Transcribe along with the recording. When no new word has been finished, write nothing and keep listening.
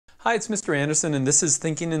Hi, it's Mr. Andersen, and this is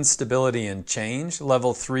Thinking in Stability and Change,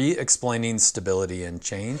 Level 3, Explaining Stability and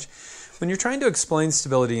Change. When you're trying to explain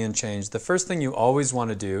stability and change, the first thing you always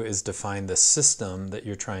want to do is define the system that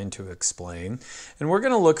you're trying to explain. And we're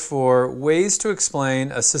going to look for ways to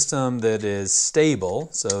explain a system that is stable,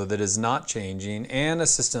 so that is not changing, and a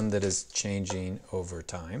system that is changing over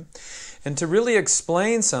time. And to really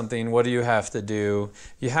explain something, what do you have to do?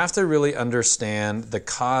 You have to really understand the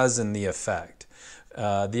cause and the effect.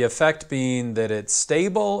 The effect being that it's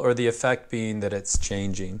stable or the effect being that it's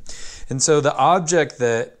changing. And so the object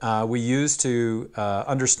that we use to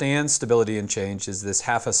understand stability and change is this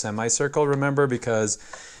half a semicircle, remember, because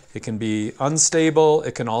it can be unstable,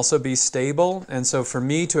 it can also be stable. And so for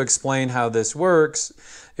me to explain how this works,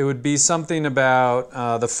 it would be something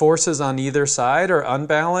about the forces on either side are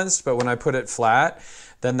unbalanced, but when I put it flat,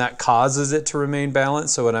 then that causes it to remain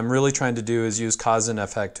balanced. So what I'm really trying to do is use cause and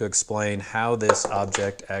effect to explain how this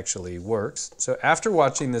object actually works. So after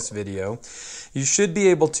watching this video, you should be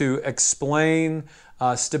able to explain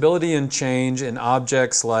stability and change in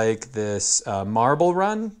objects like this marble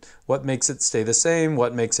run, what makes it stay the same,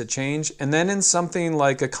 what makes it change, and then in something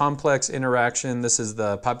like a complex interaction, this is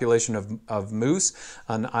the population of moose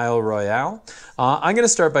on Isle Royale. I'm going to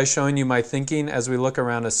start by showing you my thinking as we look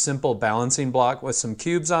around a simple balancing block with some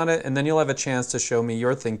cubes on it, and then you'll have a chance to show me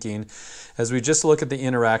your thinking as we just look at the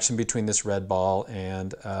interaction between this red ball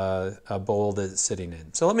and a bowl that it's sitting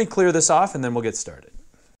in. So let me clear this off and then we'll get started.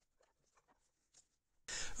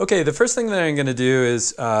 Okay, the first thing that I'm going to do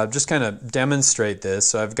is just kind of demonstrate this.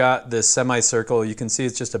 So I've got this semicircle. You can see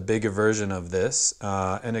it's just a bigger version of this,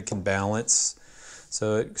 and it can balance.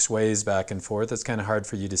 So it sways back and forth. It's kind of hard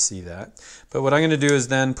for you to see that. But what I'm going to do is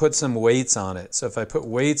then put some weights on it. So if I put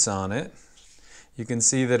weights on it, you can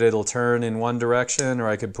see that it'll turn in one direction, or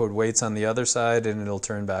I could put weights on the other side and it'll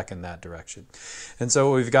turn back in that direction. And so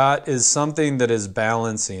what we've got is something that is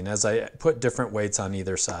balancing as I put different weights on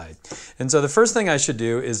either side. And so the first thing I should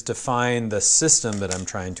do is define the system that I'm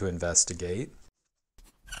trying to investigate.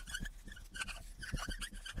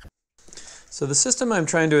 So the system I'm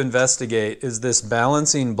trying to investigate is this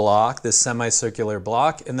balancing block, this semicircular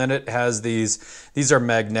block, and then it has these are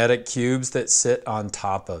magnetic cubes that sit on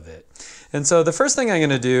top of it. And so the first thing I'm going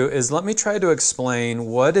to do is let me try to explain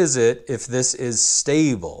what is it if this is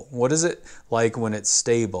stable. What is it like when it's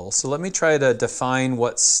stable? So let me try to define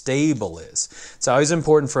what stable is. It's always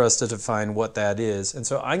important for us to define what that is. And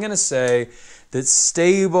so I'm going to say that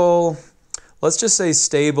stable, let's just say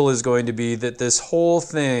stable is going to be that this whole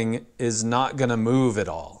thing is not going to move at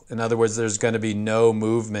all. In other words, there's going to be no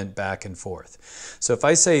movement back and forth. So if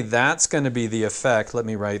I say that's going to be the effect, let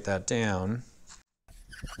me write that down.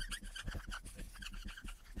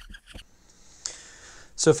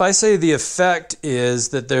 So if I say the effect is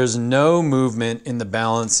that there's no movement in the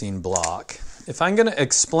balancing block, if I'm going to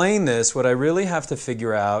explain this, what I really have to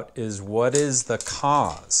figure out is what is the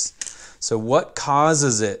cause. So what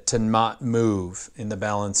causes it to not move in the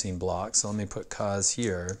balancing block? So let me put cause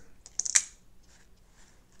here.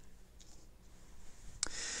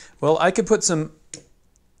 Well, I could put some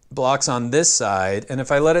blocks on this side, and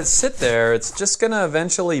if I let it sit there, it's just going to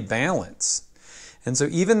eventually balance. And so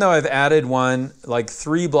even though I've added like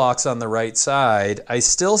 3 blocks on the right side, I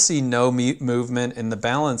still see no movement in the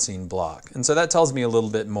balancing block. And so that tells me a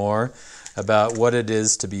little bit more about what it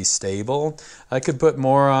is to be stable. I could put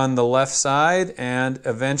more on the left side and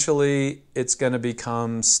eventually it's going to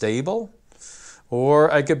become stable.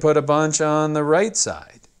 Or I could put a bunch on the right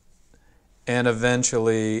side and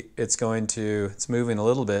eventually it's moving a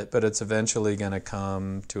little bit, but it's eventually going to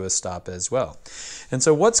come to a stop as well. And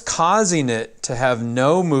so what's causing it to have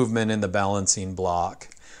no movement in the balancing block?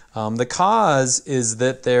 The cause is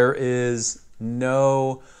that there is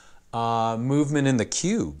no movement in the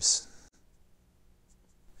cubes.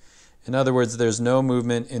 In other words, there's no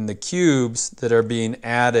movement in the cubes that are being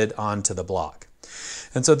added onto the block.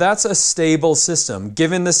 And so that's a stable system,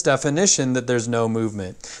 given this definition that there's no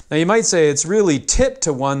movement. Now you might say it's really tipped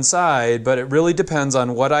to one side, but it really depends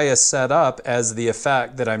on what I set up as the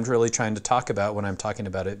effect that I'm really trying to talk about when I'm talking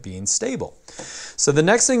about it being stable. So the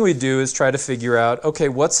next thing we do is try to figure out, okay,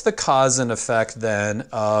 what's the cause and effect then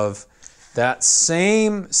of that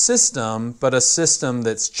same system, but a system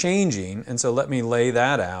that's changing? And so let me lay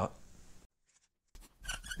that out.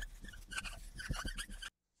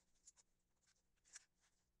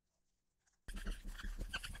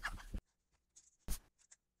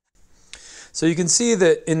 So you can see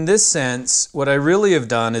that in this sense, what I really have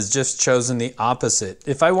done is just chosen the opposite.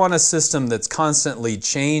 If I want a system that's constantly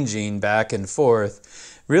changing back and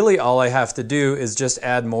forth, really all I have to do is just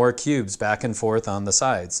add more cubes back and forth on the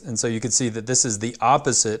sides. And so you can see that this is the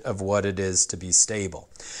opposite of what it is to be stable.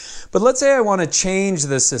 But let's say I want to change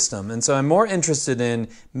the system, and so I'm more interested in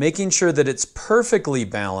making sure that it's perfectly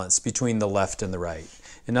balanced between the left and the right.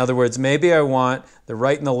 In other words, maybe I want the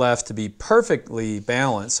right and the left to be perfectly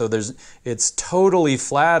balanced, so it's totally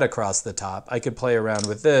flat across the top. I could play around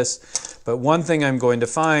with this, but one thing I'm going to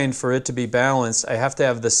find, for it to be balanced, I have to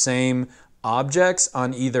have the same objects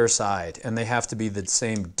on either side, and they have to be the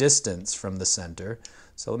same distance from the center.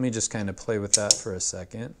 So let me just kind of play with that for a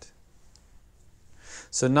second.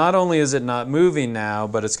 So not only is it not moving now,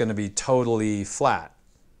 but it's going to be totally flat.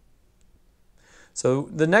 So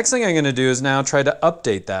the next thing I'm going to do is now try to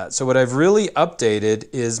update that. So what I've really updated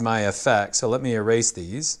is my effect. So let me erase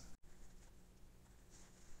these.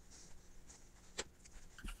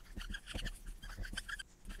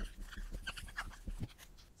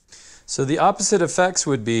 So the opposite effects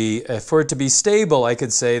would be, for it to be stable, I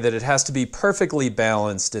could say that it has to be perfectly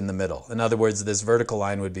balanced in the middle. In other words, this vertical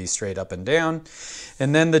line would be straight up and down.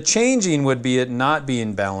 And then the changing would be it not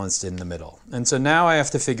being balanced in the middle. And so now I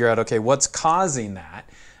have to figure out, okay, what's causing that?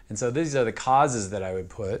 And so these are the causes that I would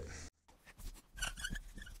put.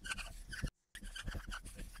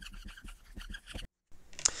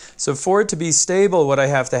 So for it to be stable, what I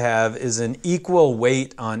have to have is an equal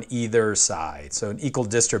weight on either side. So an equal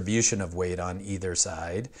distribution of weight on either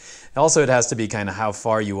side. Also, it has to be kind of how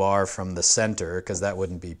far you are from the center, because that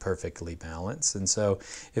wouldn't be perfectly balanced. And so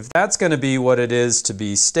if that's going to be what it is to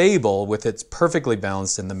be stable, with it's perfectly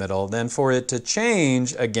balanced in the middle, then for it to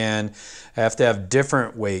change, again, I have to have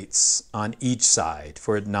different weights on each side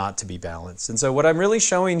for it not to be balanced. And so what I'm really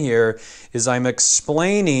showing here is I'm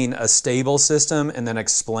explaining a stable system and then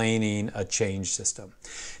explaining a change system.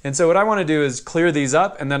 And so what I want to do is clear these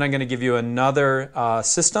up, and then I'm going to give you another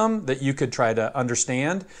system that you could try to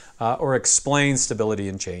understand or explain stability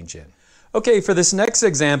and change in. Okay, for this next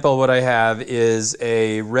example, what I have is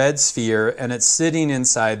a red sphere, and it's sitting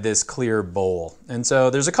inside this clear bowl. And so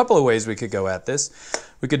there's a couple of ways we could go at this.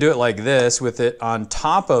 We could do it like this, with it on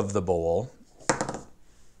top of the bowl.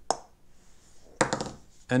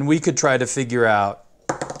 And we could try to figure out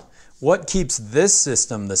what keeps this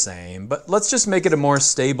system the same, but let's just make it a more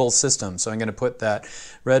stable system. So I'm going to put that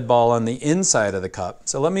red ball on the inside of the cup.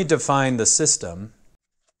 So let me define the system.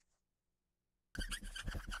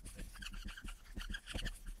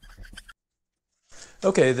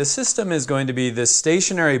 Okay, the system is going to be this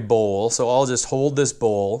stationary bowl, so I'll just hold this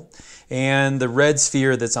bowl, and the red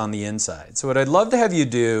sphere that's on the inside. So what I'd love to have you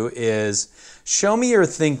do is show me your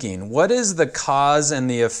thinking. What is the cause and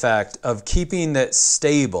the effect of keeping that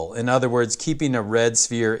stable? In other words, keeping a red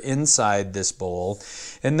sphere inside this bowl.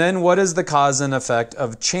 And then what is the cause and effect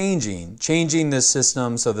of changing this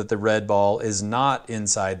system so that the red ball is not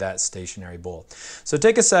inside that stationary bowl? So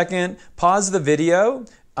take a second, pause the video.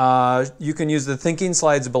 You can use the thinking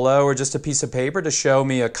slides below or just a piece of paper to show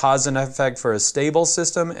me a cause and effect for a stable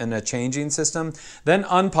system and a changing system. Then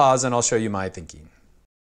unpause and I'll show you my thinking.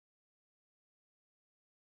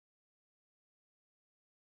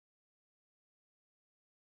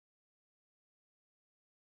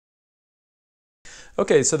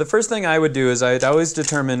 Okay, so the first thing I would do is I'd always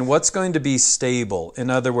determine what's going to be stable. In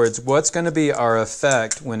other words, what's going to be our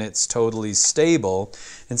effect when it's totally stable.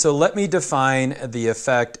 And so let me define the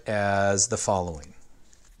effect as the following.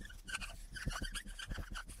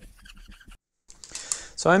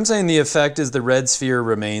 So I'm saying the effect is the red sphere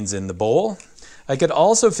remains in the bowl. I could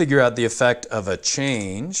also figure out the effect of a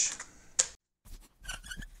change.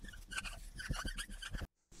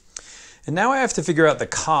 And now I have to figure out the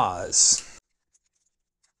cause.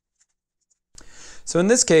 So in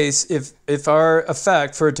this case, if our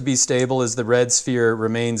effect for it to be stable is the red sphere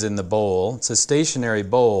remains in the bowl, it's a stationary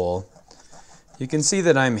bowl, you can see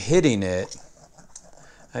that I'm hitting it.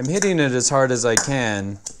 I'm hitting it as hard as I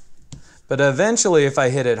can, but eventually if I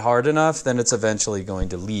hit it hard enough, then it's eventually going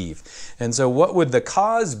to leave. And so what would the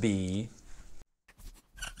cause be?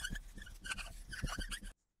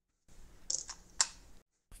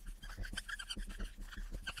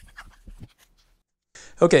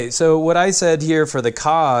 Okay, so what I said here for the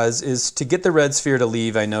cause is to get the red sphere to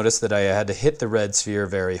leave, I noticed that I had to hit the red sphere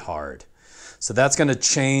very hard. So that's going to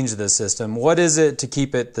change the system. What is it to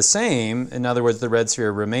keep it the same? In other words, the red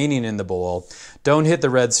sphere remaining in the bowl. Don't hit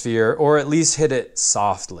the red sphere, or at least hit it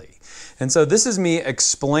softly. And so this is me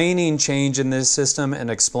explaining change in this system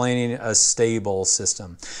and explaining a stable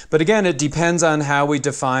system. But again, it depends on how we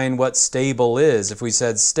define what stable is. If we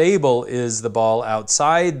said stable is the ball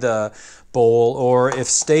outside the bowl, or if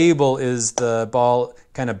stable is the ball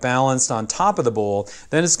kind of balanced on top of the bowl,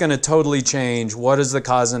 then it's going to totally change. What is the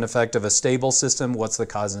cause and effect of a stable system? What's the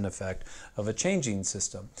cause and effect of a changing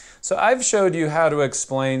system? So I've showed you how to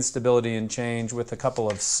explain stability and change with a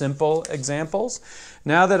couple of simple examples.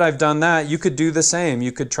 Now that I've done that, you could do the same.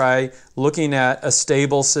 You could try looking at a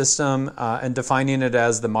stable system and defining it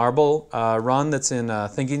as the marble run that's in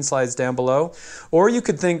thinking slides down below. Or you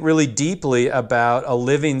could think really deeply about a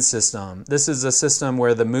living system. This is a system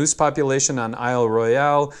where the moose population on Isle Royale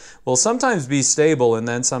will sometimes be stable, and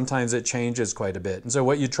then sometimes it changes quite a bit. And so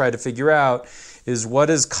what you try to figure out is what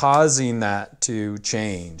is causing that to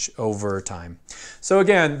change over time. So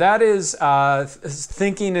again, that is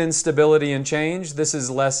thinking in stability and change. This is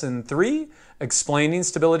lesson 3, explaining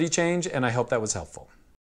stability change, and I hope that was helpful.